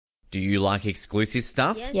Do you like exclusive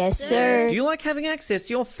stuff? Yes, sir. Do you like having access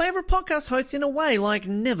to your favourite podcast hosts in a way like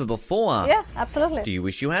never before? Yeah, absolutely. Do you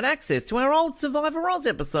wish you had access to our old Survivor Oz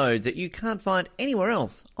episodes that you can't find anywhere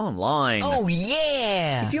else online? Oh,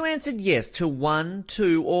 yeah! If you answered yes to one,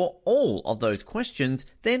 two, or all of those questions,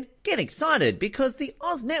 then get excited because the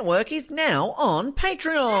Oz Network is now on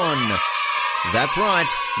Patreon. That's right,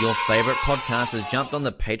 your favourite podcast has jumped on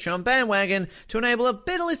the Patreon bandwagon to enable a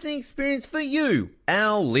better listening experience for you,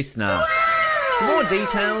 our listener. For more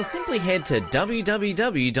details, simply head to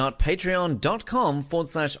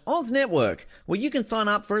www.patreon.com/Oz Network, where you can sign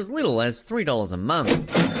up for as little as $3 a month.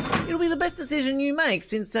 It'll be the best decision you make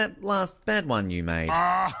since that last bad one you made.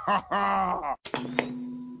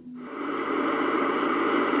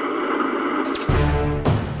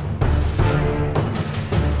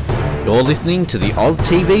 You're listening to the Oz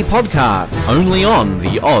TV podcast, only on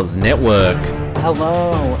the Oz Network.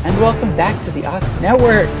 Hello, and welcome back to the Oz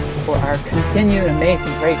Network for our continued amazing,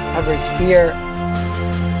 great coverage here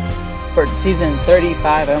for season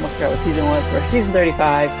 35. I almost forgot what season was. For season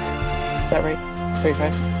 35. Is that right?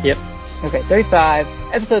 35? Yep. Okay, 35,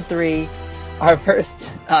 episode 3, our first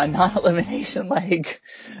non-elimination leg.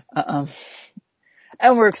 And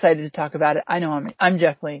we're excited to talk about it. I know I'm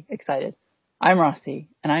definitely excited. I'm Rossi,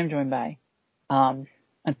 and I'm joined by,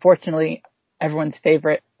 unfortunately, everyone's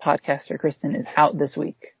favorite podcaster, Kristen, is out this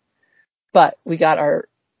week. But we got our,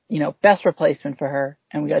 best replacement for her,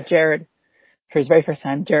 and we got Jared for his very first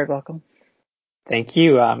time. Jared, welcome. Thank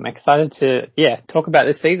you. I'm excited to, talk about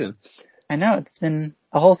this season. I know, it's been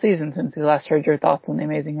a whole season since we last heard your thoughts on The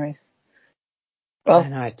Amazing Race. Well, I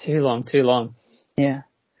know, too long. Yeah.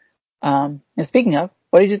 And speaking of,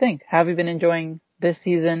 what did you think? Have you been enjoying this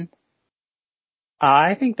season?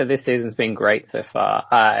 I think that this season's been great so far.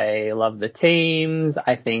 I love the teams.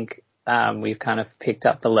 I think we've kind of picked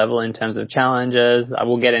up the level in terms of challenges. I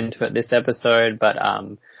will get into it this episode, but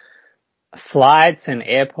flights and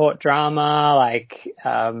airport drama,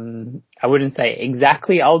 I wouldn't say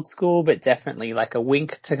exactly old school, but definitely like a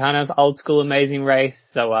wink to kind of old school Amazing Race.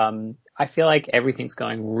 So I feel like everything's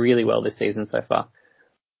going really well this season so far.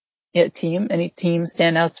 Yeah, any team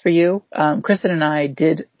standouts for you? Kristen and I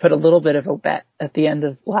did put a little bit of a bet at the end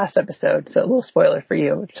of last episode, so a little spoiler for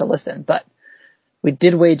you to listen, but we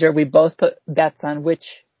did wager, we both put bets on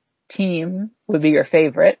which team would be your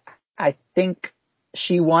favorite. I think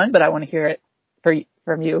she won, but I want to hear it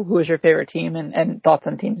from you. Who is your favorite team and thoughts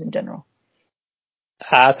on teams in general?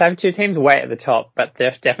 So I have two teams way at the top, but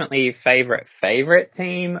they're definitely favorite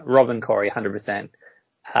team, Rob and Corey, 100%.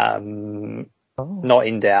 Not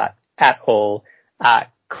in doubt at all.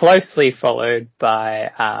 Closely followed by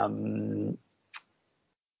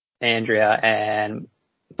Andrea and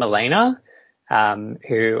Milena,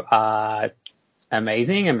 who are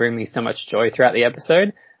amazing and bring me so much joy throughout the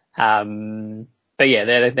episode. But yeah,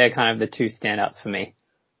 they're kind of the two standouts for me.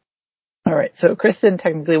 All right, so Kristen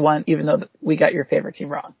technically won, even though we got your favorite team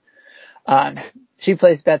wrong. She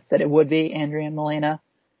placed bets that it would be Andrea and Milena.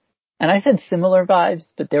 And I said similar vibes,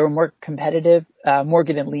 but they were more competitive.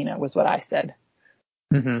 Morgan and Lena was what I said.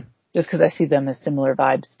 Mm-hmm. Just because I see them as similar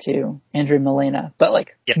vibes to Andrea and Milena, but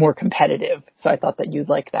more competitive. So I thought that you'd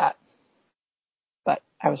like that. But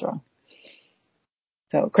I was wrong.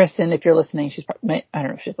 So Kristen, if you're listening, I don't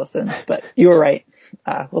know if she's listening, but you were right.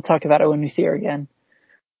 We'll talk about it when we see her again.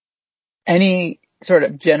 Any sort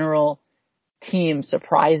of general team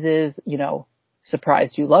surprises,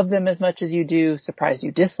 surprised you love them as much as you do, surprised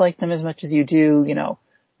you dislike them as much as you do,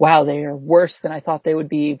 wow, they are worse than I thought they would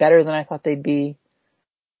be, better than I thought they'd be?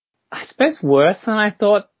 I suppose worse than I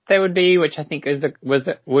thought they would be, which I think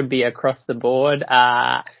would be across the board.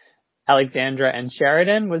 Alexandra and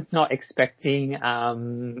Sheridan was not expecting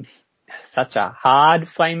such a hard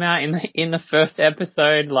flame out in the first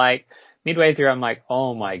episode. Like midway through, I'm like,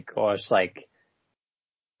 oh my gosh,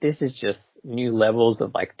 this is just new levels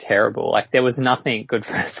of terrible. There was nothing good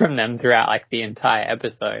from them throughout the entire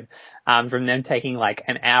episode. From them taking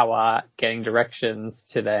an hour getting directions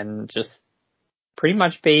to then just pretty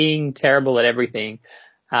much being terrible at everything.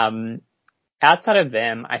 Outside of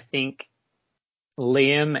them, I think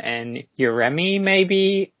Liam and Uremi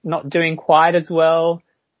maybe not doing quite as well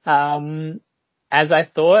as I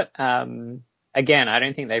thought. Again, I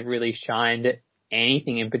don't think they've really shined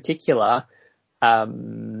anything in particular.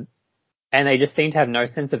 And they just seem to have no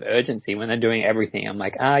sense of urgency when they're doing everything. I'm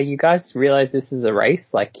like, you guys realize this is a race?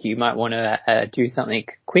 You might want to do something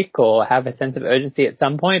quick or have a sense of urgency at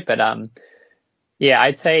some point. But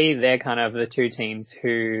I'd say they're kind of the two teams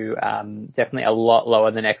who definitely a lot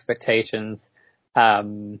lower than expectations.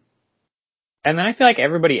 And then I feel like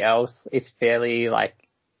everybody else is fairly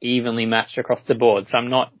evenly matched across the board. So I'm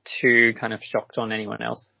not too kind of shocked on anyone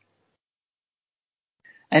else.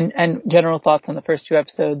 And general thoughts on the first 2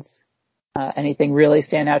 episodes? Anything really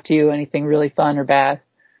stand out to you? Anything really fun or bad?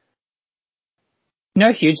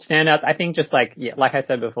 No huge standouts. I think just like I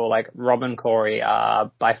said before, like Rob and Corey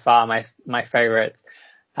are by far my favorites.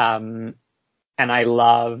 And I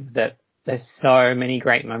love that there's so many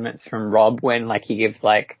great moments from Rob when like he gives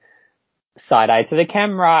like side eye to the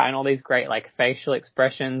camera and all these great like facial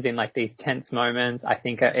expressions in like these tense moments. I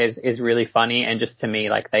think is really funny, and just to me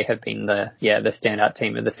like they have been the standout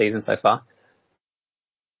team of the season so far.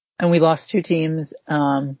 And we lost 2 teams.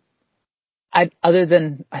 Other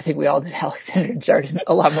than I think we all did Alexandra and Sheridan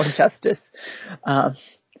a lot more justice. But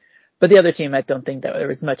the other team, I don't think that there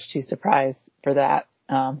was much to surprise for that.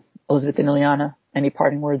 Elizabeth and Ileana, any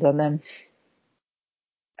parting words on them?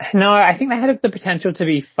 No, I think they had the potential to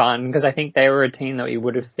be fun because I think they were a team that we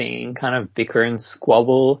would have seen kind of bicker and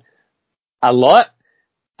squabble a lot.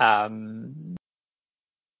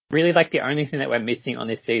 Really, like the only thing that we're missing on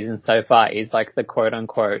this season so far is like the quote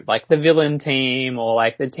unquote, like the villain team or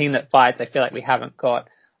like the team that fights. I feel like we haven't got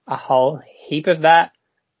a whole heap of that,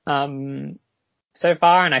 so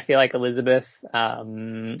far. And I feel like Elizabeth,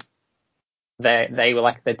 they were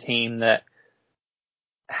like the team that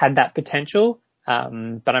had that potential.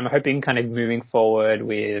 But I'm hoping kind of moving forward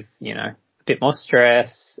with, a bit more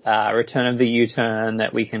stress, return of the U-turn,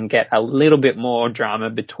 that we can get a little bit more drama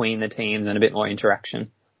between the teams and a bit more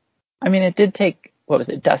interaction. I mean, it did take,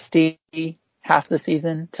 Dusty half the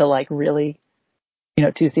season to like really,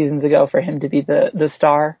 2 seasons ago for him to be the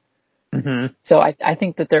star. Mm-hmm. So I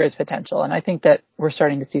think that there is potential, and I think that we're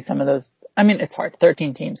starting to see some of those. I mean, it's hard.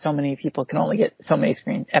 13 teams, so many people can only get so many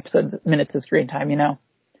minutes of screen time,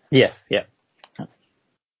 Yes, yeah.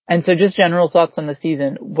 And so just general thoughts on the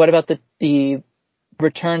season. What about the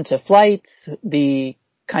return to flights, the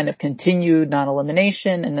kind of continued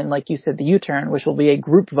non-elimination, and then, like you said, the U-turn, which will be a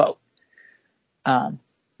group vote,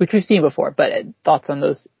 which we've seen before, but thoughts on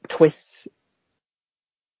those twists?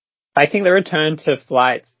 I think the return to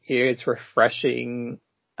flights is refreshing.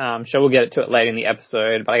 Sure, we'll get to it later in the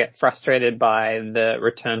episode, but I get frustrated by the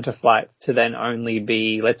return to flights to then only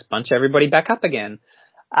be, let's bunch everybody back up again.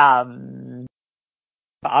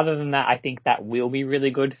 But other than that, I think that will be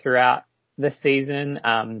really good throughout the season.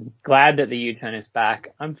 Glad that the U-turn is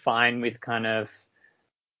back. I'm fine with kind of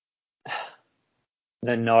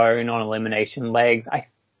the non-elimination legs.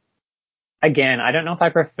 I don't know if I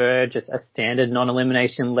prefer just a standard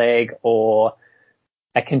non-elimination leg or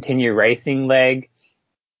a continue racing leg.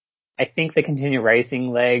 I think the continue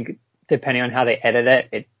racing leg, depending on how they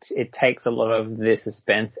edit it takes a lot of the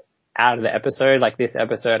suspense out of the episode. Like this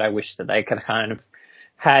episode, I wish that they could kind of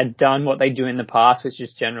had done what they do in the past, which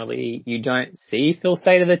is generally you don't see Phil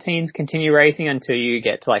say to the teams continue racing until you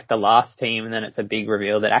get to like the last team, and then it's a big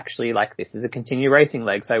reveal that actually like this is a continue racing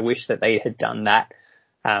leg. So I wish that they had done that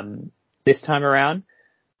this time around.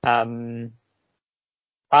 Other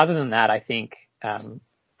than that, I think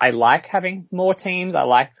I like having more teams. I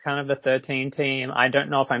like kind of the 13 team. I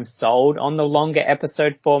don't know if I'm sold on the longer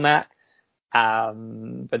episode format,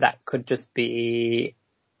 but that could just be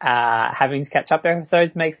having to catch up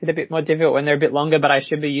episodes makes it a bit more difficult when they're a bit longer, but I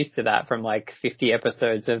should be used to that from like 50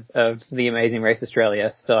 episodes of The Amazing Race Australia.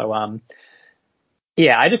 So,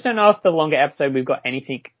 I just don't know if the longer episode we've got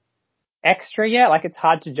anything extra yet. Like it's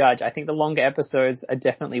hard to judge. I think the longer episodes are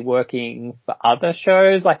definitely working for other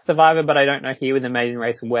shows like Survivor, but I don't know here with Amazing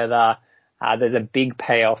Race whether there's a big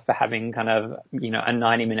payoff for having kind of, a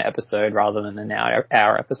 90-minute episode rather than an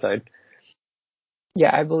hour episode.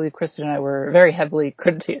 Yeah, I believe Kristen and I were very heavily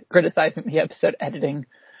criticizing the episode editing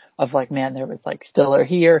of like, man, there was like filler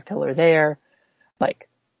here, filler there, like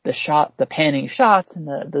the panning shots and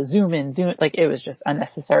the zoom in, like it was just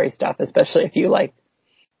unnecessary stuff, especially if you like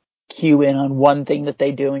cue in on one thing that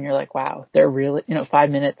they do and you're like, wow, they're really, 5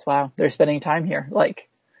 minutes. Wow. They're spending time here. Like,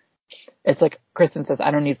 it's like Kristen says,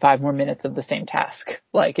 I don't need 5 more minutes of the same task.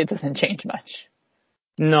 Like it doesn't change much.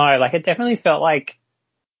 No, like it definitely felt like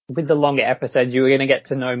with the longer episodes, you were going to get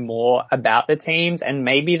to know more about the teams, and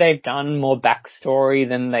maybe they've done more backstory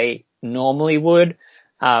than they normally would.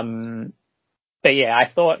 But yeah,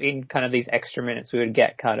 I thought in kind of these extra minutes, we would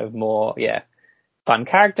get kind of more, fun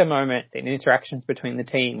character moments and interactions between the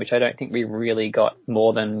team, which I don't think we really got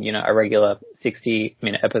more than, a regular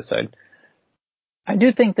 60-minute episode. I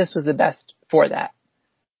do think this was the best for that.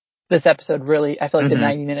 This episode really, I feel like the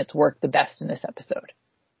 90 minutes worked the best in this episode.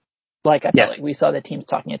 Like, I felt like we saw the teams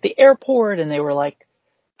talking at the airport, and they were, like,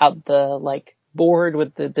 out the, like, board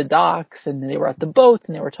with the docks, and they were at the boats,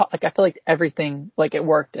 and they were talking. Like, I feel like everything, like, it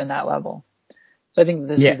worked in that level. So I think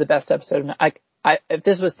this is the best episode. if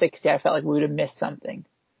this was 60, I felt like we would have missed something.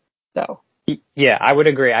 So. Yeah, I would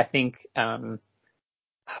agree. I think,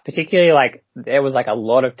 particularly like there was like a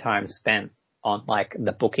lot of time spent on like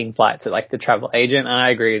the booking flights at like the travel agent. And I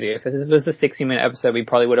agree with you. If this was a 60-minute episode, we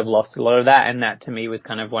probably would have lost a lot of that. And that to me was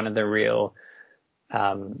kind of one of the real,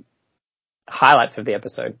 highlights of the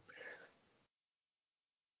episode.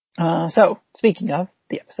 So speaking of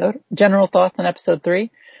the episode, general thoughts on episode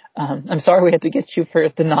 3. I'm sorry we had to get you for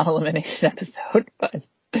the non-elimination episode, but.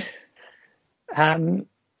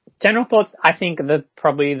 General thoughts, I think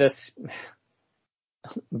probably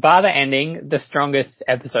bar the ending, the strongest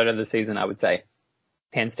episode of the season, I would say.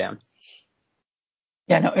 Hands down.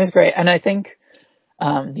 Yeah, no, it was great. And I think,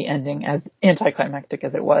 the ending, as anticlimactic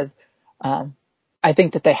as it was, I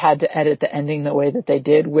think that they had to edit the ending the way that they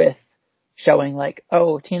did with showing like,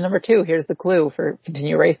 oh, team number 2, here's the clue for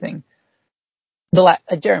continue racing.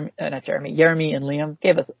 Jeremy and Liam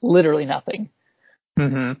gave us literally nothing.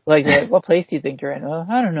 Mm-hmm. Like, what place do you think you're in? Oh,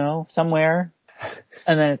 I don't know, somewhere.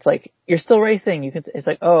 And then it's like, you're still racing. It's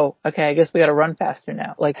like, oh, okay, I guess we got to run faster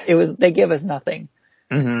now. Like, they gave us nothing.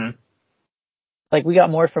 Mm-hmm. Like, we got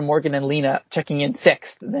more from Morgan and Lena checking in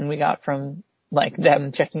 6th than we got from like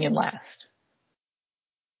them checking in last.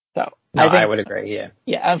 So no, I would agree. Yeah.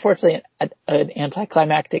 Yeah. Unfortunately, an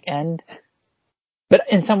anticlimactic end, but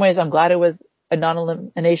in some ways, I'm glad it was a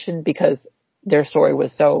non-elimination because their story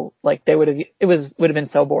was so like would have been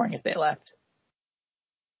so boring if they left.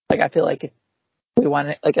 Like, I feel like if we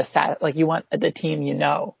want like you want the team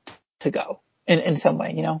to go in some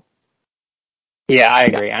way, Yeah, I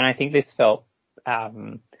agree, and I think this felt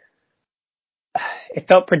it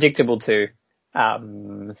felt predictable too.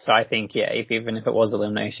 So I think even if it was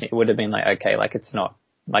elimination, it would have been like, okay, like it's not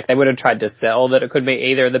like they would have tried to sell that it could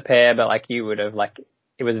be either of the pair, but like you would have like.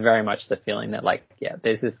 It was very much the feeling that like, yeah,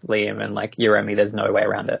 this is Liam and like Jeremy, there's no way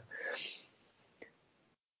around it.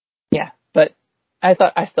 Yeah, but I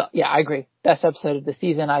agree. Best episode of the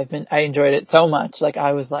season. I enjoyed it so much. Like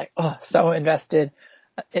I was like, oh, so invested.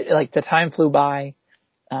 Like the time flew by.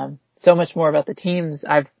 So much more about the teams.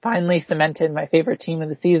 I've finally cemented my favorite team of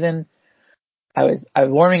the season. I was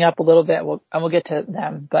warming up a little bit. We'll get to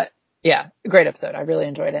them, but yeah, great episode. I really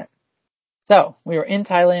enjoyed it. So we were in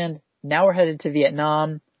Thailand. Now we're headed to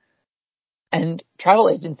Vietnam and travel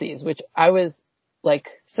agencies, which I was like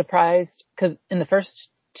surprised because in the first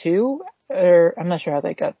 2, or I'm not sure how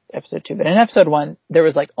they got episode 2, but in episode 1, there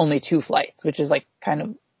was like only 2 flights, which is like kind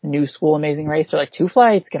of new school Amazing Race, or like 2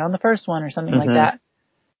 flights, get on the first one or something like that.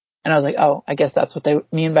 And I was like, oh, I guess that's what they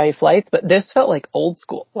mean by flights. But this felt like old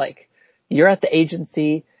school. Like you're at the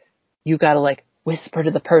agency, you got to like whisper to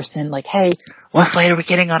the person, like, hey, what flight are we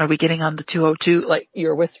getting on? Are we getting on the 202? Like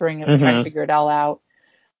you're whispering and trying to figure it all out.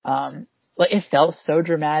 Like it felt so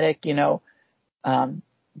dramatic, some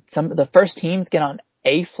of the first teams get on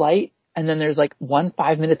a flight and then there's like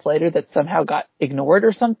 5 minutes later that somehow got ignored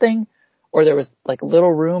or something, or there was like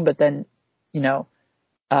little room, but then, Joe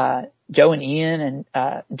and Ian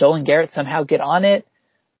and, Joel and Garrett somehow get on it,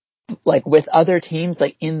 like with other teams,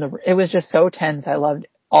 like it was just so tense. I loved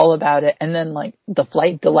all about it. And then like the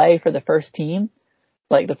flight delay for the first team,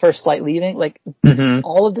 like the first flight leaving, like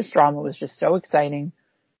all of this drama was just so exciting.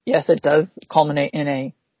 Yes, it does culminate in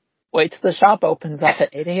a wait till the shop opens up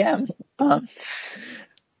at 8 a.m.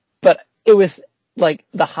 But it was like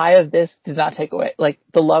the high of this did not take away, like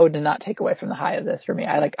the low did not take away from the high of this for me.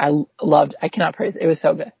 I cannot praise it. It was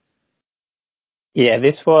so good. Yeah,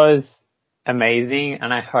 this was amazing.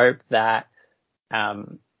 And I hope that,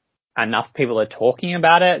 enough people are talking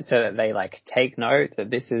about it so that they like take note that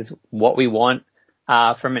this is what we want,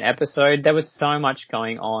 from an episode. There was so much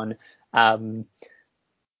going on.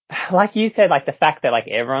 Like you said, like the fact that like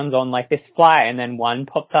everyone's on like this flight and then one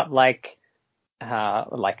pops up like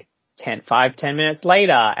 10 minutes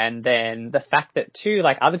later. And then the fact that too,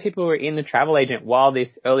 like other people were in the travel agent while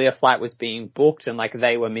this earlier flight was being booked and like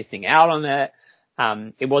they were missing out on it.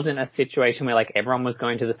 It wasn't a situation where like everyone was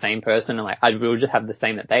going to the same person and like, we'll just have the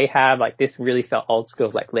same that they have. Like this really felt old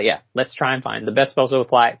school. Like, yeah, let's try and find the best possible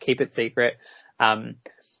flight, keep it secret. I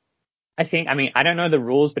don't know the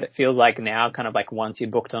rules, but it feels like now kind of like once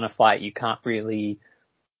you're booked on a flight, you can't really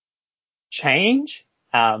change,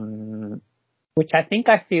 which I think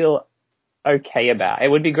I feel okay about.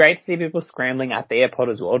 It would be great to see people scrambling at the airport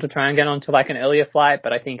as well to try and get onto like an earlier flight,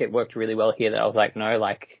 but I think it worked really well here that I was like, no,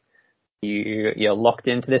 like you're locked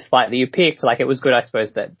into this flight that you picked. Like it was good, I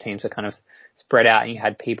suppose, that teams were kind of spread out and you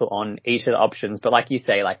had people on each of the options. But like you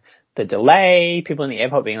say, like the delay, people in the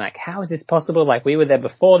airport being like, how is this possible? Like we were there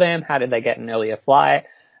before them. How did they get an earlier flight?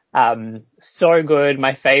 So good.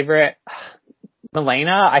 My favorite,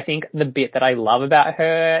 Melina, I think the bit that I love about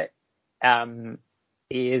her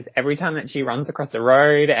is every time that she runs across the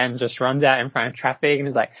road and just runs out in front of traffic and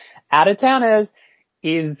is like, out of towners,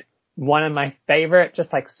 is one of my favorite,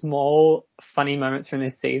 just like small, funny moments from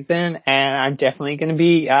this season. And I'm definitely going to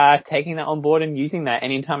be, taking that on board and using that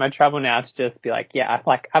anytime I travel now to just be like, yeah,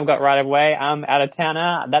 like I've got right of way. I'm out of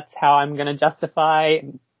towner. That's how I'm going to justify,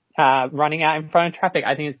 running out in front of traffic.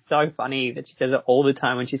 I think it's so funny that she says it all the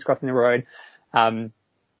time when she's crossing the road.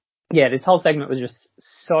 Yeah, this whole segment was just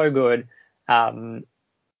so good.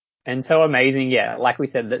 And so amazing. Yeah, like we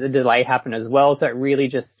said, the delay happened as well. So it really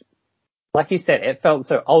just, like you said, it felt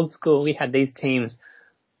so old school. We had these teams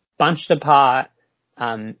bunched apart,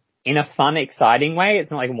 in a fun, exciting way.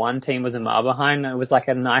 It's not like one team was a mile behind. It was like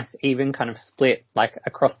a nice, even kind of split, like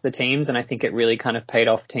across the teams. And I think it really kind of paid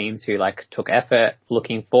off teams who like took effort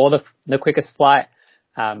looking for the quickest flight.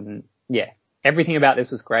 Yeah, everything about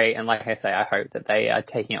this was great. And like I say, I hope that they are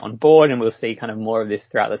taking it on board and we'll see kind of more of this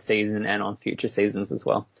throughout the season and on future seasons as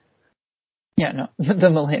well. Yeah, no, the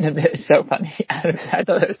Milena bit is so funny. I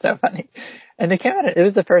thought it was so funny. And it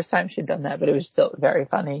was the first time she'd done that, but it was still very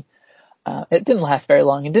funny. It didn't last very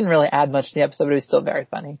long. It didn't really add much to the episode, but it was still very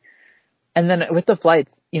funny. And then with the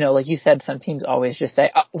flights, like you said, some teams always just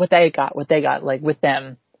say, oh, what they got, like with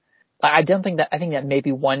them. I think that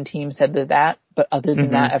maybe one team said that, but other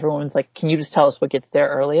than that, everyone's like, can you just tell us what gets there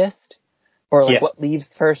earliest? Or like what leaves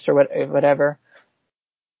first or whatever.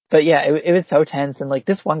 But yeah, it was so tense. And like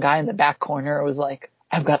this one guy in the back corner was like,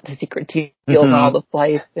 I've got the secret deals on all the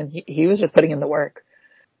flights. And he was just putting in the work.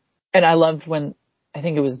 And I loved when, I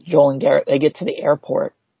think it was Joel and Garrett, they get to the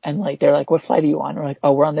airport and like, they're like, what flight are you on? We're like,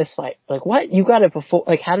 oh, we're on this flight. Like, what? You got it before?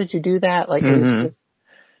 Like, how did you do that? Like, it was just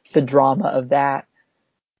the drama of that.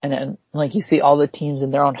 And then like you see all the teams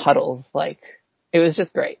in their own huddles. Like, it was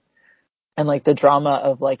just great. And like the drama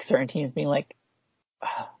of like certain teams being like,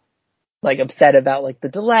 like upset about like the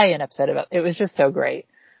delay and upset about, it was just so great.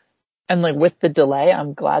 And like with the delay,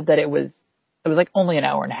 I'm glad that it was like only an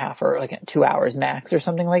hour and a half or like 2 hours max or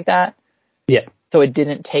something like that. Yeah. So it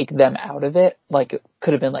didn't take them out of it. Like it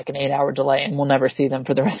could have been like an 8-hour delay and we'll never see them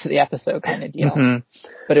for the rest of the episode kind of deal.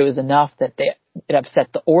 But it was enough that it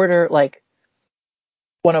upset the order. Like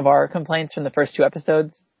one of our complaints from the first 2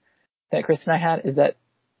 episodes that Chris and I had is that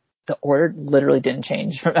the order literally didn't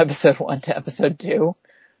change from episode 1 to episode 2.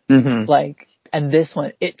 Like, and this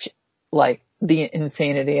one, like the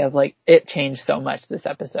insanity of like, it changed so much this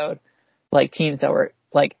episode. Like teams that were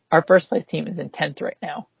like, our first place team is in 10th right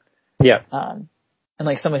now. Yeah. And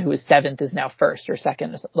like someone who was 7th is now 1st or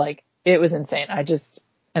 2nd. Like it was insane.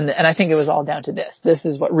 And I think it was all down to this. This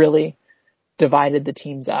is what really divided the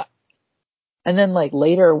teams up. And then like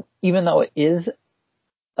later, even though it is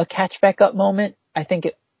a catch back up moment, I think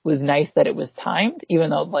it was nice that it was timed, even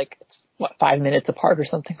though like it's 5 minutes apart or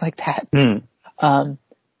something like that.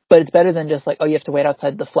 But it's better than just like, oh, you have to wait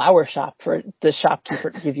outside the flower shop for the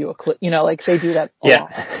shopkeeper to give you a clue. Like they do that a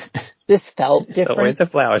lot. This felt different. So where's the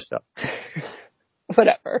flower shop?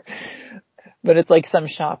 Whatever. But it's like some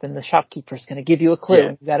shop and the shopkeeper's going to give you a clue.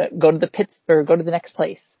 Yeah. You got to go to the pits or go to the next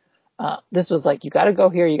place. This was like, you got to go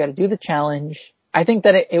here. You got to do the challenge. I think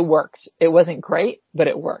that it worked. It wasn't great, but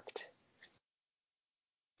it worked.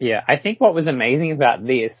 Yeah, I think what was amazing about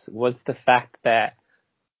this was the fact that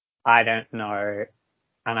I don't know,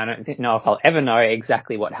 and I don't know if I'll ever know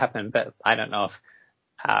exactly what happened, but I don't know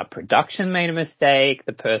if production made a mistake,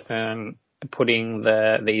 the person putting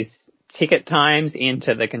these ticket times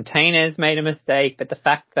into the containers made a mistake, but the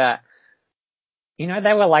fact that,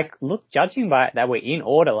 they were like, look, judging by it, they were in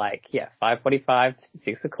order, like, 5:45,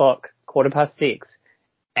 6 o'clock, 6:15,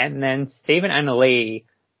 and then Steve and Annalee,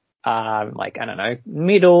 like, I don't know,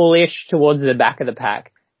 middle-ish towards the back of the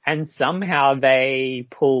pack. And somehow they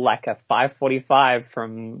pull like a 5:45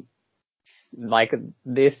 from like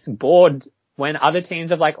this board when other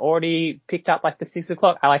teams have like already picked up like the 6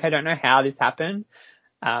 o'clock. I don't know how this happened.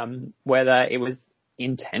 Whether it was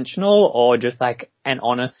intentional or just like an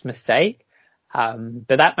honest mistake.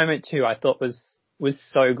 But that moment too, I thought was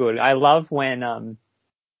so good. I love when,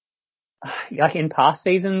 like in past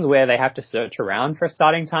seasons where they have to search around for a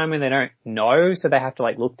starting time and they don't know, so they have to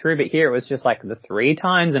like look through, but here it was just like the 3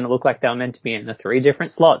 times and it looked like they were meant to be in the 3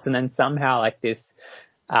 different slots, and then somehow like this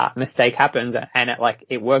mistake happens and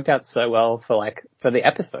it worked out so well for the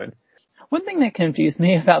episode. One thing that confused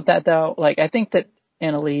me about that though, like I think that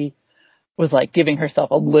Annalee was like giving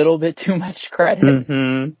herself a little bit too much credit.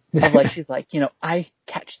 Of like, she's like, I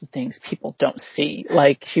catch the things people don't see.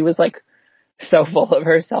 Like she was like so full of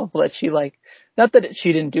herself that she like, not that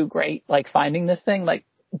she didn't do great, like finding this thing, like,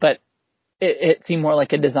 but it seemed more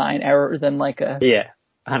like a design error than like a,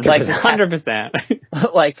 100%.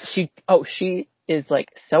 Like she is like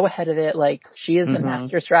so ahead of it. Like she is the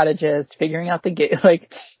master strategist, figuring out the game.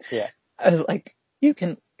 Like, I was like, you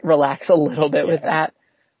can relax a little bit with that.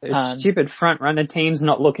 Those stupid front runner teams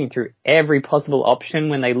not looking through every possible option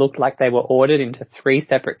when they looked like they were ordered into 3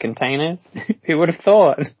 separate containers. Who would have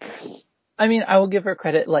thought? I mean, I will give her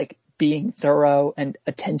credit, like being thorough and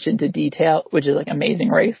attention to detail, which is like Amazing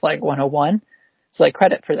Race, like 101. So like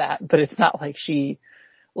credit for that, but it's not like she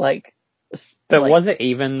like. But was it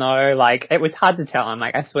even though? Like, it was hard to tell. I'm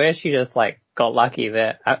like, I swear she just like got lucky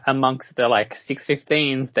that amongst the like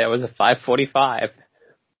 615s there was a 545.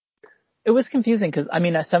 It was confusing because I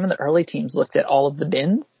mean, some of the early teams looked at all of the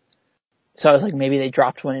bins, so I was like, maybe they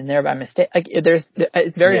dropped one in there by mistake. Like,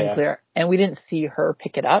 it's very unclear, and we didn't see her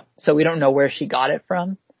pick it up, so we don't know where she got it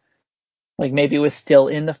from. Like, maybe it was still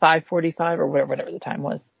in the 545 or whatever the time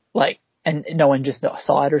was. Like, and no one just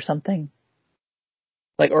saw it or something.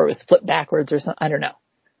 Like, or it was flipped backwards or something. I don't know.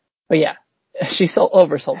 But yeah, she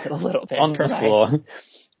oversold it a little bit. On the floor.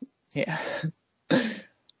 Yeah.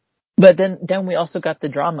 But then we also got the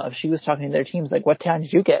drama of she was talking to their teams, like, what time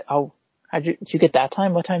did you get? Oh, did you get that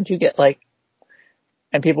time? What time did you get? Like,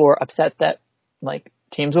 and people were upset that, like,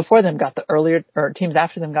 teams before them got the earlier, or teams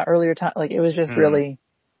after them got earlier time. Like, it was just really,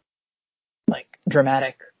 like,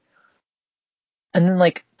 dramatic. And then,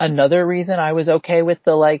 like, another reason I was okay with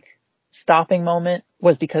the, like, stopping moment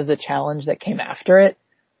was because the challenge that came after it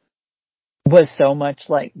was so much,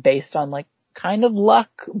 like, based on, like, kind of luck,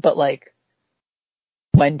 but, like,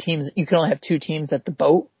 when teams, you can only have 2 teams at the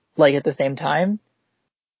boat, like, at the same time.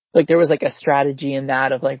 Like, there was, like, a strategy in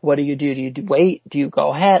that of, like, what do? Do you wait? Do you go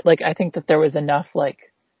ahead? Like, I think that there was enough,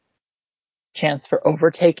 like, chance for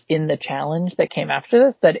overtake in the challenge that came after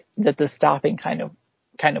this that the stopping kind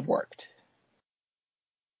of worked.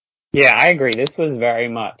 Yeah, I agree. This was very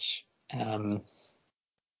much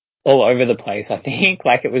all over the place, I think.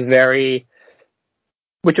 Like, it was very,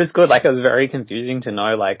 which was good. Like, it was very confusing to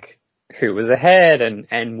know, like, who was ahead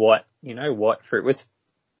and what, what fruit was,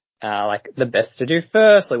 like, the best to do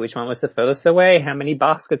first, like, which one was the furthest away, how many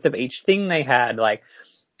baskets of each thing they had. Like,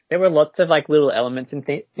 there were lots of, like, little elements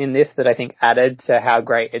in this that I think added to how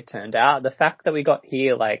great it turned out. The fact that we got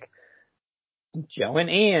here, like, Joe and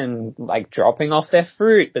Ian, like, dropping off their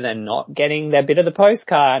fruit, but then not getting their bit of the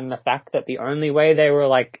postcard, and the fact that the only way they were,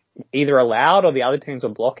 like, either allowed or the other teams were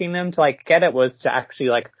blocking them to, like, get it was to actually,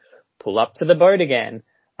 like, pull up to the boat again.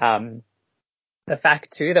 The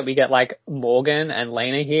fact too that we get, like, Morgan and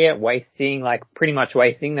Lena here pretty much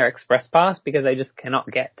wasting their express pass because they just cannot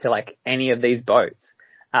get to, like, any of these boats,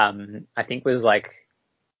 I think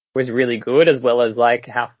was really good, as well as, like,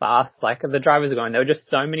 how fast, like, the drivers are going. There were just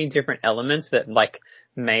so many different elements that, like,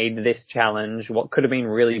 made this challenge, what could have been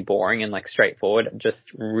really boring and, like, straightforward,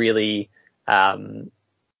 just really,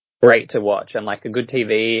 great to watch, and, like, a good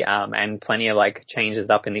TV, and plenty of, like, changes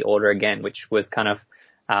up in the order again, which was kind of,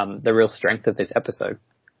 the real strength of this episode.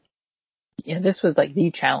 Yeah, this was, like,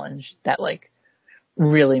 the challenge that, like,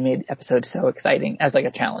 really made the episode so exciting as, like,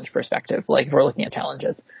 a challenge perspective. Like, if we're looking at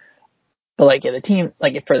challenges. But, like, yeah, the team,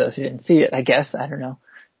 like, for those who didn't see it, I guess, I don't know.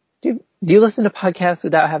 Do you listen to podcasts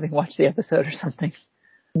without having watched the episode or something?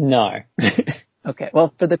 No. Okay,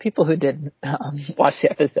 well, for the people who did watch the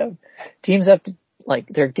episode, teams have to, like,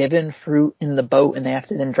 they're given fruit in the boat and they have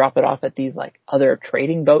to then drop it off at these, like, other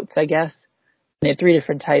trading boats, I guess. They had 3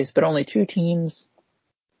 different types, but only 2 teams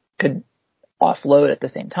could offload at the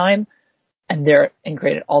same time, and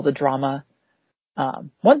created all the drama.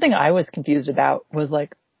 One thing I was confused about was,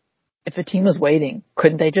 like, if a team was waiting,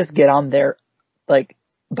 couldn't they just get on their, like,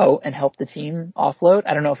 boat and help the team offload?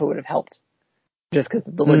 I don't know if it would have helped just because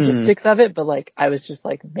of the logistics of it, but, like, I was just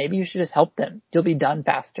like, maybe you should just help them. You'll be done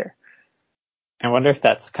faster. I wonder if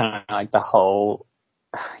that's kind of like the whole,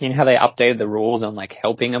 how they updated the rules on, like,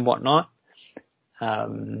 helping and whatnot.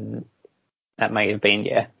 That may have been,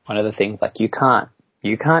 one of the things, like, you can't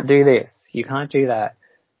do this, you can't do that.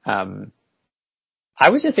 I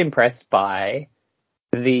was just impressed by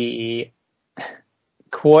the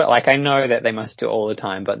like, I know that they must do it all the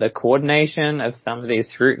time, but the coordination of some of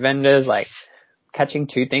these fruit vendors, like, catching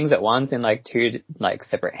 2 things at once in, like, 2, like,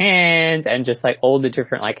 separate hands, and just, like, all the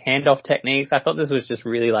different, like, handoff techniques. I thought this was just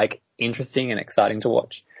really, like, interesting and exciting to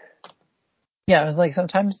watch. Yeah, I was like,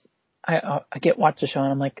 sometimes I watch the show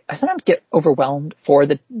and I'm like, I sometimes get overwhelmed for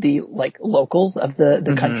the like, locals of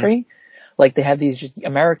the country. Like, they have these just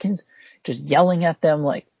Americans just yelling at them,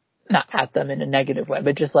 like, not at them in a negative way,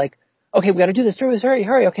 but just like, okay, we got to do this,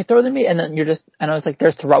 hurry, okay, throw them, and then and I was like,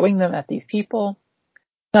 they're throwing them at these people.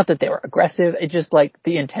 Not that they were aggressive, it just, like,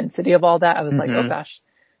 the intensity of all that, I was like, oh gosh.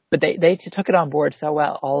 But they took it on board so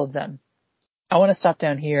well, all of them. I want to stop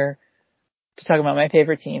down here to talk about my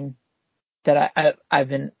favorite team, that I've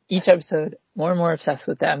been each episode more and more obsessed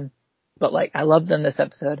with them, but like I love them this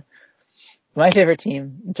episode. My favorite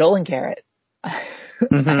team, Joel and Garrett.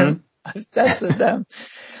 I'm obsessed with them.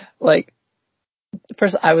 Like,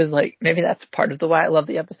 first I was like, maybe that's part of the why I love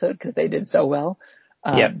the episode because they did so well.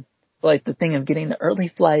 Like the thing of getting the early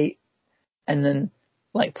flight and then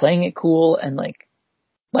like playing it cool and like,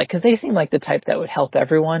 cause they seem like the type that would help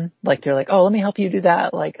everyone. Like they're like, oh, let me help you do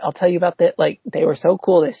that. Like, I'll tell you about that. Like they were so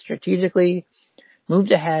cool. They strategically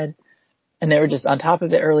moved ahead and they were just on top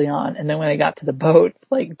of it early on. And then when they got to the boats,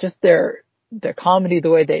 like just their comedy, the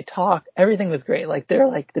way they talk, everything was great. Like they're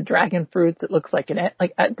like the dragon fruits. It looks like they're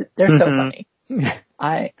so funny.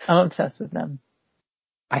 I'm obsessed with them.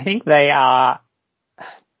 I think they're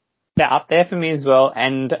up there for me as well.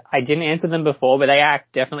 And I didn't answer them before, but they are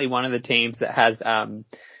definitely one of the teams that has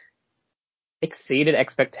exceeded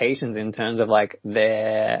expectations in terms of like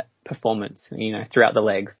their performance, you know, throughout the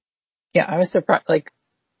legs. Yeah, I was surprised. Like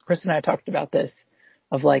Chris and I talked about this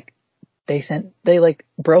of like they like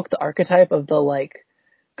broke the archetype of the like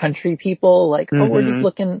country people. Like, oh, we're just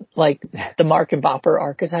looking like the Mark and Bopper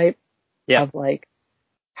archetype of like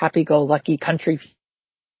happy-go-lucky country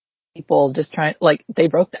people just trying, like, they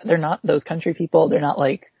broke that. They're not those country people. They're not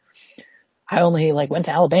like, I only like went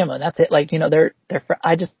to Alabama and that's it. Like, you know,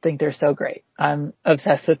 I just think they're so great. I'm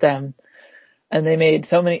obsessed with them. And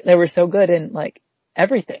they were so good in like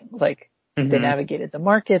everything. Like they navigated the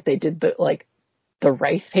market. They did the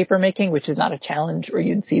rice paper making, which is not a challenge where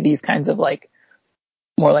you'd see these kinds of like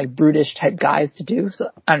more like brutish type guys to do. So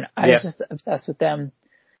I don't know. I was just obsessed with them.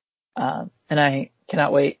 And I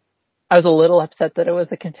cannot wait. I was a little upset that it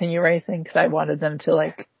was a continue racing because I wanted them to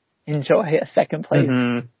like enjoy a second place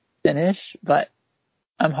finish, but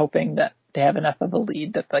I'm hoping that they have enough of a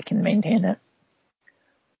lead that they can maintain it.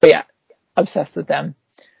 But yeah, obsessed with them.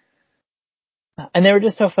 And they were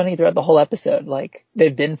just so funny throughout the whole episode. Like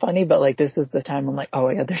they've been funny, but like this is the time I'm like, oh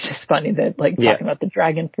yeah, they're just funny. That like talking about the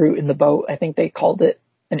dragon fruit in the boat. I think they called it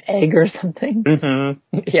an egg or something.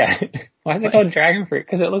 Yeah. Why is it called dragon fruit?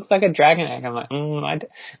 Because it looks like a dragon egg. I'm like,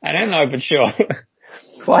 I don't know, but sure.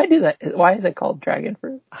 Why is it called dragon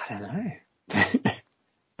fruit? I don't know.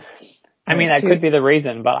 I mean, that could be the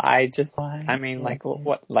reason, but what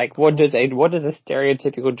does a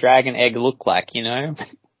stereotypical dragon egg look like, you know?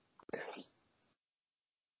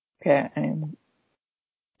 Okay, oh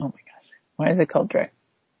my gosh. Why is it called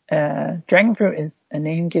dragon fruit is a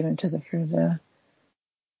name given to the fruit.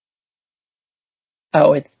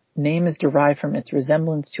 Its name is derived from its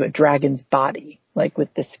resemblance to a dragon's body, like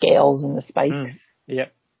with the scales and the spikes.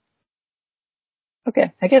 Yep.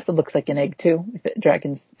 Okay, I guess it looks like an egg too, if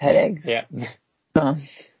dragons had eggs. Yeah.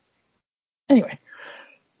 Anyway.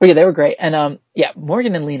 But yeah, they were great. And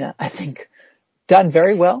Morgan and Lena, I think, done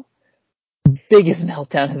very well. Biggest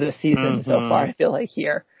meltdown of the season so far, I feel like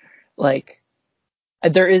here. Like,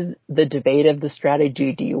 there is the debate of the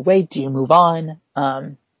strategy. Do you wait? Do you move on?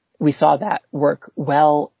 We saw that work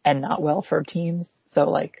well and not well for teams. So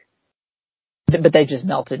like, but they just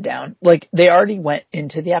melted down. Like they already went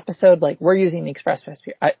into the episode, like we're using the Express Pass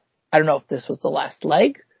here. I don't know if this was the last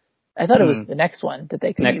leg. I thought it was the next one that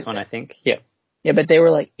they could use. Next one, I think. Yeah. Yeah, but they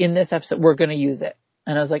were like, in this episode, we're going to use it.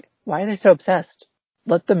 And I was like, why are they so obsessed?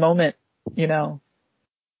 Let the moment, you know,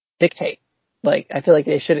 dictate. Like, I feel like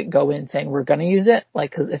they shouldn't go in saying we're going to use it.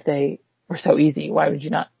 Like, cause if they were so easy, why would you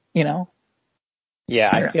not, you know? Yeah,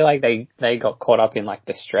 I feel like they got caught up in like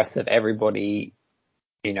the stress of everybody,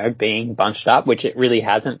 you know, being bunched up, which it really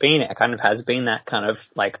hasn't been. It kind of has been that kind of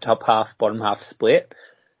like top half, bottom half split.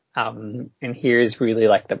 And here is really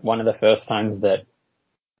like one of the first times that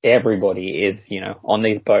everybody is, you know, on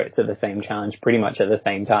these boats at the same challenge pretty much at the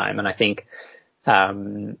same time. And I think,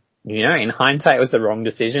 you know, in hindsight, it was the wrong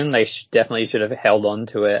decision. They definitely should have held on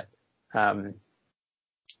to it,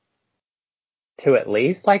 to at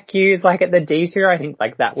least like use like at the detour. I think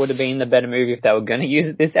like that would have been the better move if they were going to use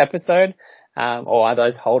it this episode, or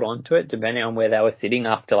otherwise hold on to it depending on where they were sitting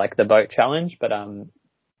after like the boat challenge. But,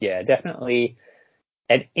 yeah, definitely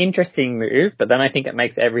an interesting move, but then I think it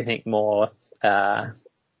makes everything more,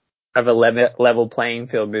 of a level playing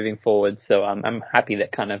field moving forward. So I'm happy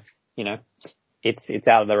that kind of, you know, it's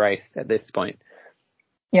out of the race at this point.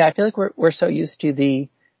 Yeah, I feel like we're so used to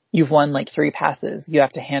you've won like 3 passes, you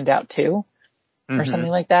have to hand out 2 or something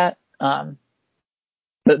like that.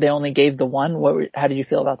 But they only gave the 1. How did you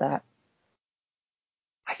feel about that?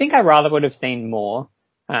 I think I rather would have seen more.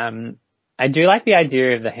 I do like the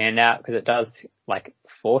idea of the handout because it does like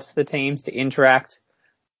force the teams to interact.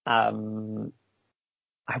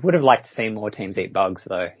 I would have liked to see more teams eat bugs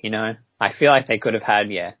though, you know? I feel like they could have had,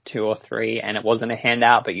 2 or 3 and it wasn't a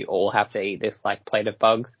handout, but you all have to eat this like plate of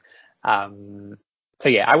bugs. So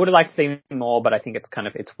yeah, I would have liked to see more, but I think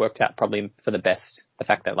it's worked out probably for the best. The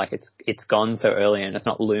fact that like it's gone so early and it's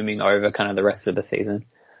not looming over kind of the rest of the season.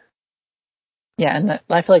 Yeah, and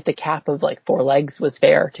I feel like the cap of like 4 legs was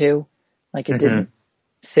fair too. Like it didn't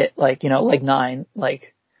sit like, leg 9,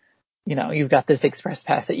 like, you've got this express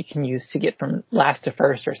pass that you can use to get from last to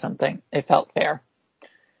first or something. It felt fair.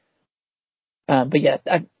 But yeah,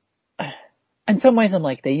 in some ways I'm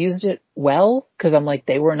like, they used it well because I'm like,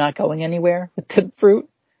 they were not going anywhere with the fruit.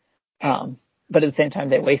 But at the same time,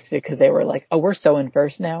 they wasted it because they were like, oh, we're so in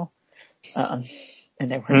first now. And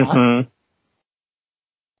they were not.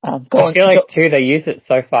 I feel like too, they use it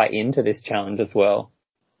so far into this challenge as well.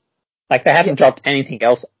 Like they hadn't dropped anything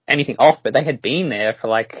off, but they had been there for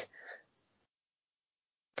like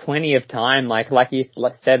plenty of time. Like you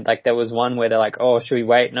said, like there was one where they're like, oh, should we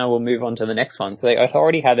wait? No, we'll move on to the next one. So they had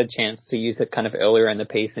already had a chance to use it kind of earlier in the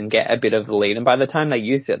piece and get a bit of the lead. And by the time they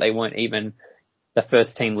used it, they weren't even the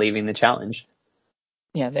first team leaving the challenge.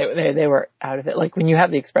 Yeah, they were out of it. Like when you have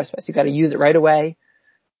the express pass, you got to use it right away.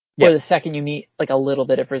 Or the second you meet like a little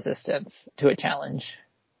bit of resistance to a challenge.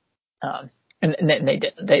 And they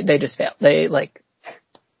didn't. They just failed. They like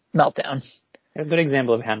meltdown. A good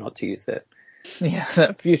example of how not to use it.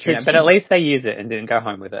 Yeah, future. But at least they use it and didn't go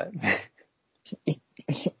home with it.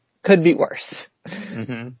 Could be worse.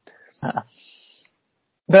 But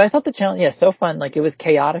I thought the challenge, so fun. Like it was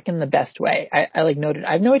chaotic in the best way. I like noted.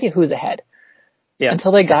 I have no idea who's ahead. Yeah.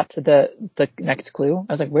 Until they got to the next clue,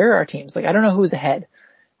 I was like, where are our teams? Like I don't know who's ahead.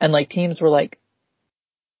 And like teams were like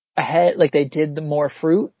ahead, like they did the more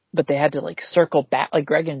fruit, but they had to like circle back. Like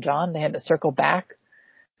Greg and John, they had to circle back,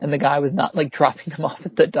 and the guy was not like dropping them off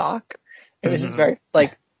at the dock. It was just very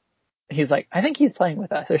like, he's like, I think he's playing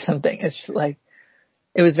with us or something. It's just like,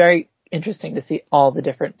 it was very interesting to see all the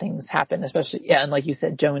different things happen, especially and like you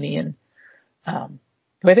said, Joni and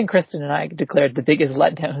who I think Kristen and I declared the biggest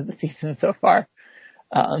letdown of the season so far,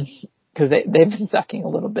 because they've been sucking a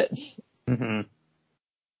little bit.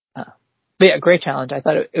 But yeah, great challenge. I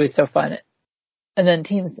thought it was so fun. And then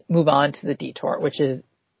teams move on to the detour, which is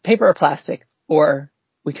paper or plastic, or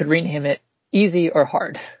we could rename it easy or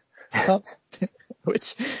hard. Which,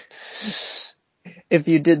 if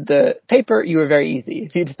you did the paper, you were very easy.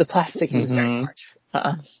 If you did the plastic, it was very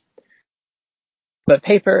hard. But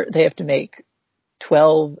paper, they have to make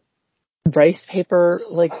 12 rice paper,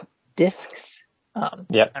 like, discs. I don't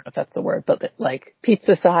know if that's the word, but like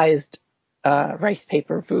pizza-sized rice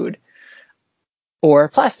paper food. Or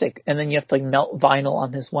plastic, and then you have to like melt vinyl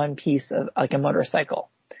on this one piece of like a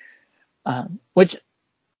motorcycle, which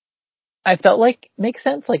I felt like makes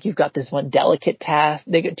sense. Like you've got this one delicate task,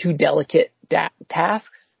 they get 2 delicate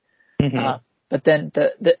tasks, but then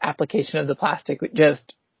the application of the plastic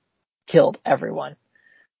just killed everyone.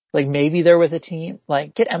 Like maybe there was a team,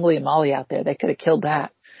 like get Emily and Molly out there, they could have killed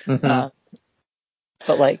that, but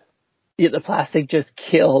like the plastic just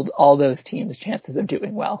killed all those teams' chances of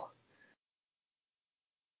doing well.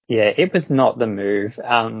 Yeah, it was not the move.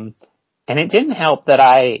 And it didn't help that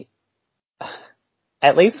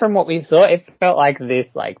at least from what we saw, it felt like this,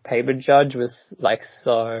 like, paper judge was, like,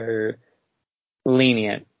 so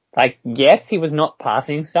lenient. Like, yes, he was not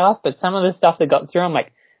passing stuff, but some of the stuff that got through, I'm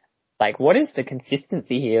like, what is the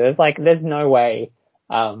consistency here? There's no way.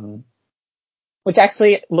 Which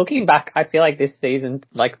actually, looking back, I feel like this season,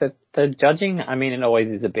 like, the judging, I mean, it always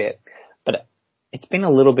is a bit, but it's been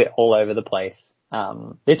a little bit all over the place.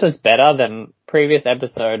 This was better than previous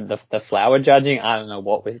episode, the flower judging. I don't know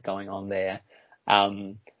what was going on there.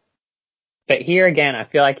 But here again, I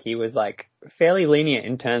feel like he was like fairly lenient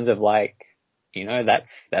in terms of like,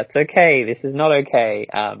 that's okay. This is not okay.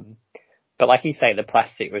 But like you say, the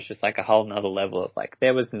plastic was just like a whole nother level of like,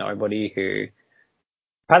 there was nobody who,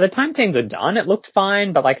 by the time teams were done, it looked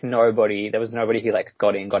fine, but like there was nobody who like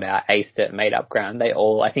got in, got out, aced it, made up ground.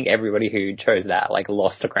 I think everybody who chose that like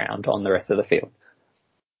lost ground on the rest of the field.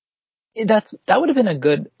 That would have been a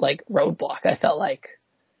good like roadblock, I felt like.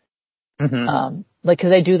 Like,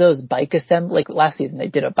 cause they do those bike assembly, like last season they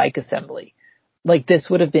did a bike assembly. Like this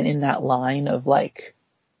would have been in that line of like,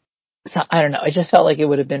 so, I don't know. It just felt like it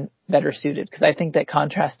would have been better suited, because I think that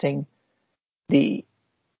contrasting the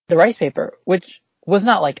rice paper, which was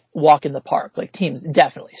not like walk in the park, like teams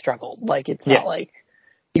definitely struggled. Like it's not like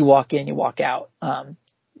you walk in, you walk out.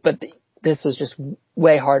 But this was just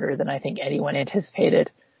way harder than I think anyone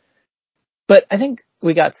anticipated. But I think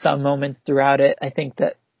we got some moments throughout it. I think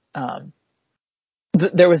that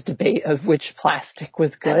there was debate of which plastic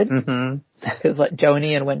was good, because like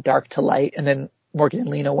Joni went dark to light, and then Morgan and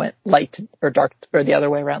Lena went light to, or dark, or the other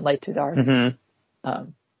way around, light to dark.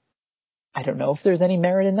 I don't know if there's any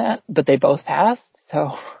merit in that, but they both passed.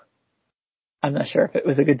 So I'm not sure if it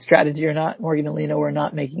was a good strategy or not. Morgan and Lena were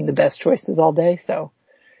not making the best choices all day, so.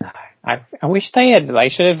 I wish they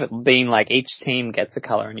should have been like, each team gets a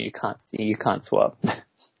color and you can't swap.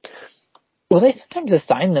 Well, they sometimes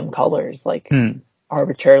assign them colors, like,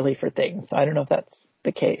 arbitrarily for things, so I don't know if that's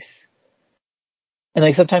the case. And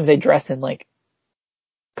like, sometimes they dress in like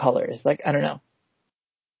colors, like, I don't know.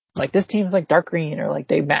 Like, this team's like dark green, or like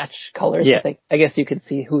they match colors. Yeah. Like, I guess you could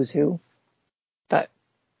see who's who. But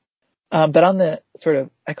on the sort of,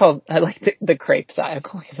 I like the crepe side. I'm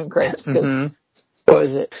calling them crepes. What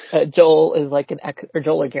is it? Joel is like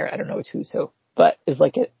Joel or Garrett, I don't know who's who, but is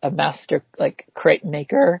like a master, like, crepe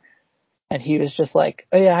maker. And he was just like,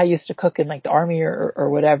 oh yeah, I used to cook in like the army or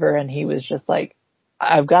whatever. And he was just like,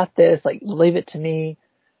 I've got this, like, leave it to me.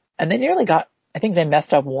 And they nearly I think they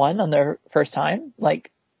messed up one on their first time.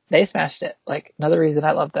 Like, they smashed it. Like, another reason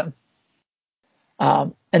I love them.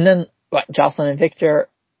 And then Jocelyn and Victor,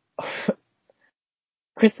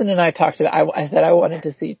 Kristen and I talked about, I said I wanted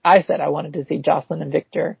to see Jocelyn and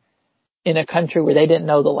Victor in a country where they didn't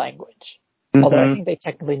know the language. Although I think they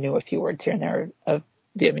technically knew a few words here and there of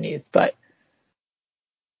Vietnamese, but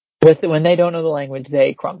when they don't know the language,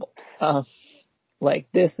 they crumble. Like,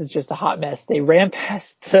 this is just a hot mess. They ran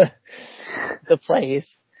past the place.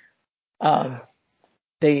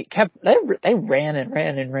 They ran and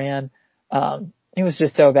ran and ran. It was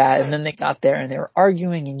just so bad. And then they got there and they were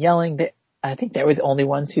arguing and yelling. I think they were the only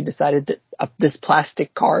ones who decided that this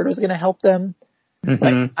plastic card was going to help them.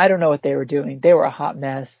 Like, I don't know what they were doing. They were a hot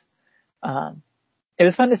mess. It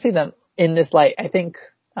was fun to see them in this light. I think,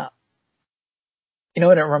 you know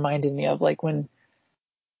what it reminded me of? Like, when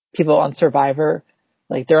people on Survivor,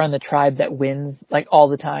 like, they're on the tribe that wins, like, all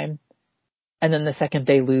the time. And then the second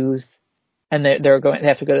they lose, and they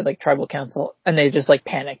have to go to like tribal council, and they just like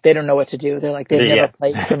panic. They don't know what to do. They're like, they've never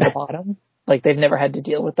played from the bottom. Like, they've never had to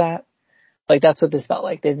deal with that. Like, that's what this felt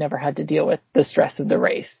like. They've never had to deal with the stress of the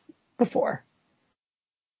race before.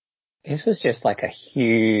 This was just like a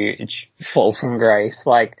huge fall from grace.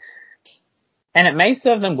 Like, and it may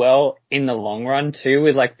serve them well in the long run too,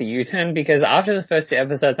 with like the U-turn, because after the first two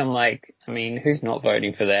episodes, I'm like, I mean, who's not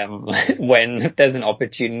voting for them when there's an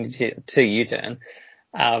opportunity to U-turn?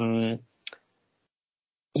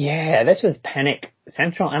 Yeah, this was panic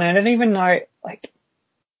central, and I don't even know, like,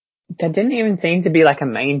 there didn't even seem to be like a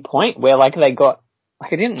main point where like they got,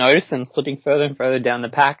 like, I didn't notice them slipping further and further down the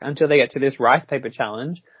pack until they get to this rice paper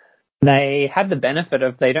challenge. They had the benefit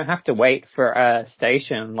of, they don't have to wait for a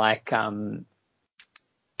station like,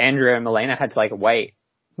 Andrea and Melina had to like wait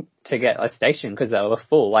to get a station because they were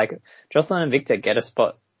full. Like, Jocelyn and Victor get a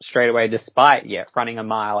spot straight away despite running a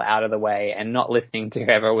mile out of the way and not listening to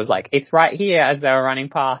whoever was like, it's right here, as they were running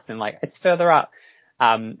past, and like, it's further up.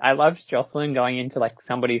 I loved Jocelyn going into like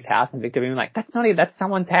somebody's house and Victor being like, that's not it, that's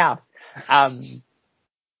someone's house.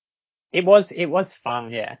 It was fun,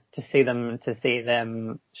 to see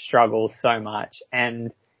them struggle so much.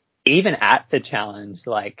 And even at the challenge,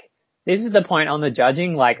 like, this is the point on the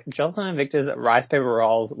judging, like, Jocelyn and Victor's rice paper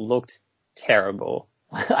rolls looked terrible.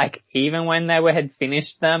 Like, even when they had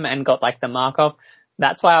finished them and got like the mark off,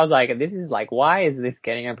 that's why I was like, this is like, why is this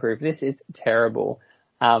getting approved? This is terrible.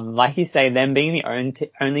 Like you say, them being the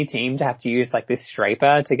only team to have to use like this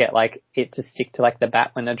scraper to get like it to stick to like the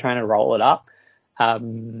bat when they're trying to roll it up.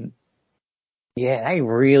 They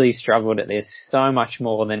really struggled at this so much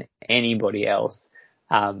more than anybody else.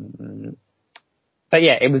 But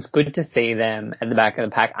yeah, it was good to see them at the back of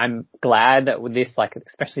the pack. I'm glad that with this, like,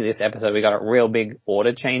 especially this episode, we got a real big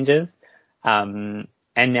order changes. And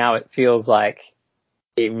now it feels like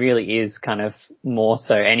it really is kind of more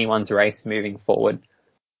so anyone's race moving forward.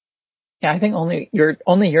 Yeah, I think only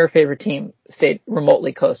your favorite team stayed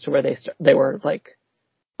remotely close to where they were like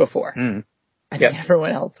before. I think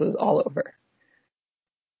everyone else was all over.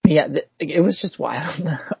 Yeah, it was just wild.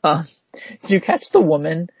 Did you catch the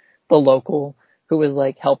woman, the local, who was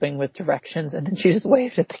like helping with directions, and then she just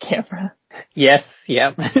waved at the camera? Yes,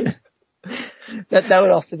 yep. That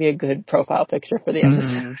would also be a good profile picture for the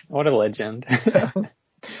episode. What a legend.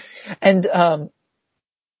 And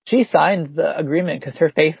she signed the agreement because her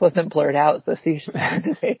face wasn't blurred out, so she signed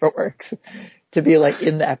the paperwork to be like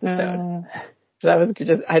in the episode. So that was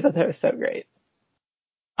just, I thought that was so great.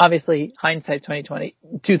 Obviously, hindsight 2020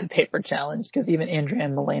 to the paper challenge, because even Andrea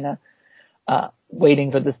and Melina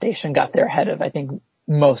waiting for the station got there ahead of, I think,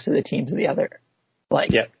 most of the teams of the other.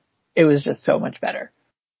 It was just so much better.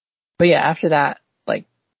 But yeah, after that, like,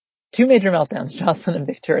 two major meltdowns, Jocelyn and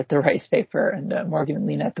Victor at the rice paper, and Morgan and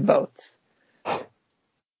Lena at the boats.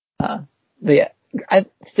 But yeah, I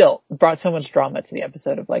still brought so much drama to the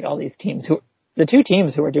episode of like all these teams the two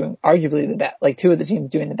teams who were doing arguably the best, like two of the teams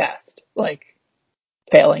doing the best. Like,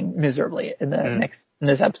 failing miserably in the in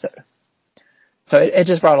this episode. So it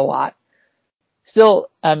just brought a lot. Still,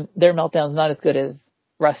 their meltdown's not as good as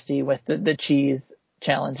Rusty with the cheese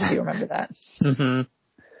challenge, if you remember that.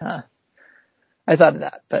 I thought of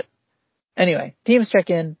that, but anyway, teams check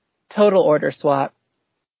in, total order swap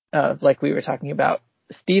of, like we were talking about,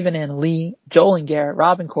 Steven and Lee, Joel and Garrett,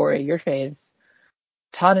 Rob and Corey, your faves,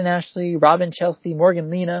 Todd and Ashley, Robin, Chelsea, Morgan,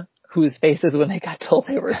 Lena, whose faces when they got told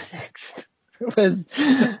they were sixth was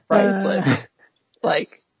priceless. Like,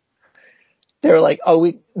 they were like, oh,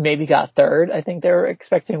 we maybe got third. I think they were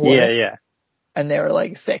expecting worse. Yeah. And they were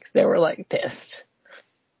like sixth. They were like pissed.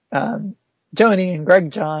 Joni and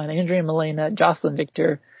Greg John, Andrea Milena, Jocelyn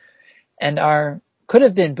Victor, and our could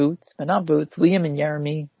have been Boots, but not Boots, Liam and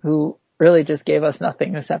Jeremy, who really just gave us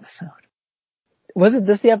nothing this episode. Wasn't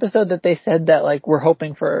this the episode that they said that, like, we're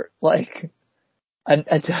hoping for, like,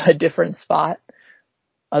 a different spot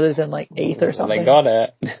other than, like, 8th or something? They got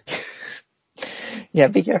it. Yeah,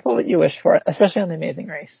 be careful what you wish for, especially on The Amazing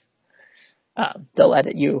Race. They'll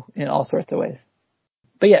edit you in all sorts of ways.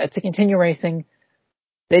 But yeah, to continue racing,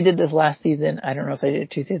 they did this last season. I don't know if they did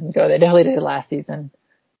it 2 seasons ago. They definitely did it last season.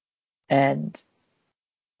 And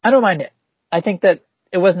I don't mind it. I think that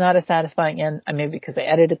it was not a satisfying end, maybe because they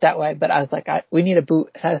edited it that way, but I was like, we need a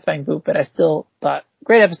satisfying boot, but I still thought,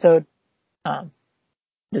 great episode,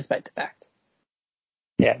 despite the fact.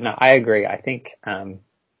 Yeah, no, I agree. I think,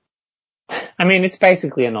 it's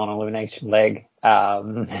basically a non-elimination leg.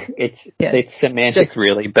 It's semantics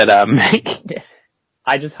really, but, yeah.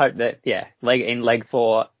 I just hope that, leg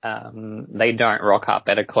 4, they don't rock up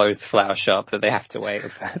at a closed flower shop, that they have to wait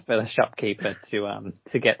for the shopkeeper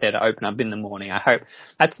to get there to open up in the morning. I hope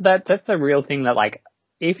that's the real thing that, like,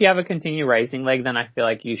 if you have a continue racing leg, then I feel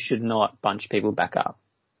like you should not bunch people back up.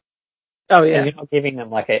 Oh yeah. You're not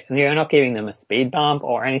giving them a speed bump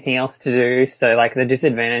or anything else to do. So, like, the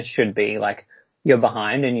disadvantage should be, like, you're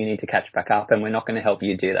behind and you need to catch back up, and we're not going to help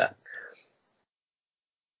you do that.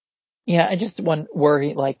 Yeah, I just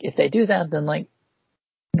worry, like, if they do that, then, like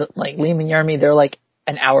Liam and Jeremy, they're, like,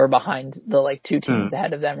 an hour behind the, like, 2 teams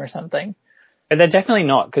ahead of them or something. But they're definitely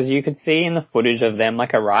not, because you could see in the footage of them,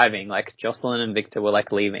 like, arriving, like, Jocelyn and Victor were,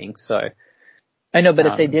 like, leaving, so. I know, but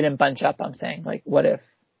if they didn't bunch up, I'm saying, like, what if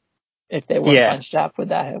they weren't bunched up, would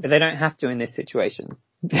that have? But they don't have to in this situation.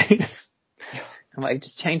 I'm like,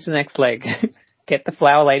 just change the next leg. Get the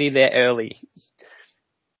flower lady there early.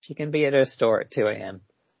 She can be at her store at 2 a.m.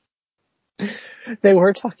 They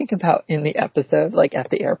were talking about in the episode, like, at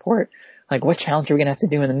the airport, like, what challenge are we going to have to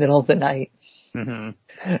do in the middle of the night? Mm-hmm.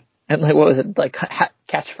 And, like, what was it, like,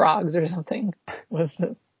 catch frogs or something? Was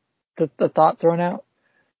the thought thrown out?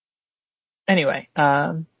 Anyway,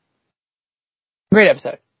 great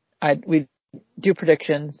episode. We do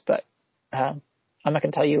predictions, but I'm not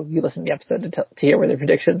going to tell you. You listen to the episode to hear where the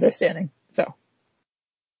predictions are standing. So,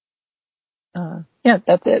 yeah,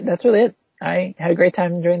 that's it. That's really it. I had a great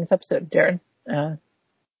time enjoying this episode. Jared,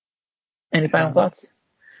 any final thoughts?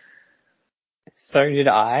 So did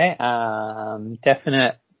I.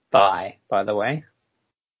 Definite buy, by the way.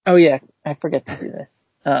 Oh yeah, I forget to do this.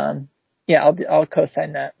 Yeah, I'll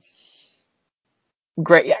co-sign that.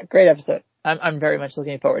 Great episode. I'm very much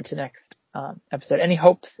looking forward to next episode. Any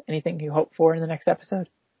hopes? Anything you hope for in the next episode?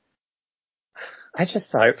 I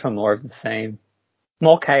just hope for more of the same.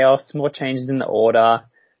 More chaos, more changes in the order.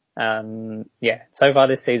 So far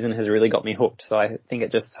this season has really got me hooked, so I think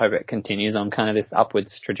hope it continues on kind of this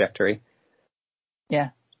upwards trajectory. Yeah.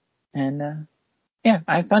 And, I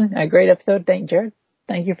had fun. A great episode. Thank you, Jared.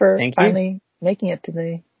 Thank you for finally making it to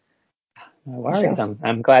the No worries.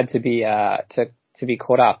 I'm glad to be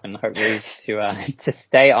caught up, and hopefully to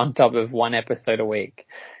stay on top of one episode a week.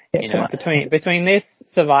 Yeah, between this,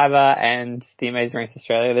 Survivor, and The Amazing Race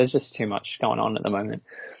Australia, there's just too much going on at the moment.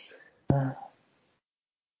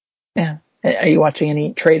 Yeah. Are you watching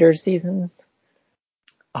any Traitors seasons?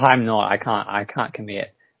 I'm not. I can't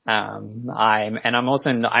commit. I'm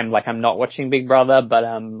not watching Big Brother, but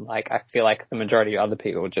I feel like the majority of other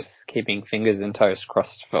people are just keeping fingers and toes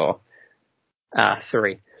crossed for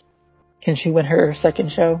Suri. Can she win her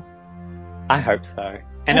second show? I hope so.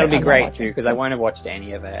 And it'll be great too, because I won't have watched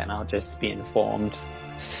any of it, and I'll just be informed,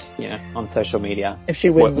 on social media. If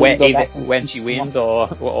she wins, when she wins or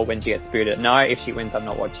when she gets booted. No, if she wins, I'm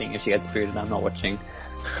not watching. If she gets booted, I'm not watching.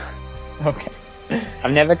 Okay.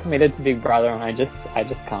 I've never committed to Big Brother, and I just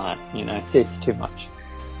can't. It's too much.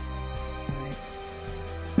 Right.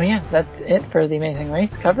 Well, yeah, that's it for the Amazing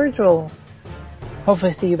Race coverage. We'll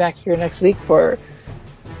hopefully see you back here next week for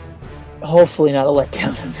hopefully not a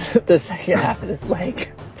letdown the second half of this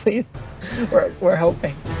leg. Please, we're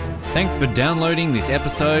hoping. Thanks for downloading this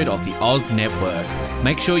episode of the Oz Network.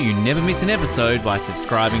 Make sure you never miss an episode by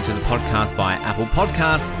subscribing to the podcast via Apple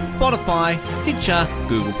Podcasts, Spotify, Stitcher,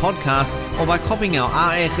 Google Podcasts, or by copying our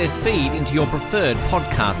RSS feed into your preferred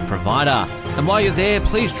podcast provider. And while you're there,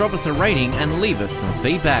 please drop us a rating and leave us some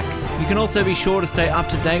feedback. You can also be sure to stay up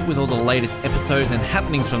to date with all the latest episodes and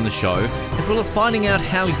happenings from the show, as well as finding out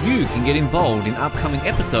how you can get involved in upcoming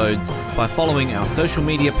episodes by following our social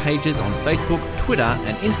media pages on Facebook, Twitter,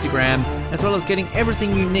 and Instagram, as well as getting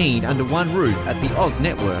everything you need under one roof at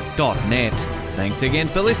theoznetwork.net. Thanks again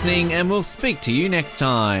for listening, and we'll speak to you next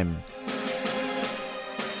time.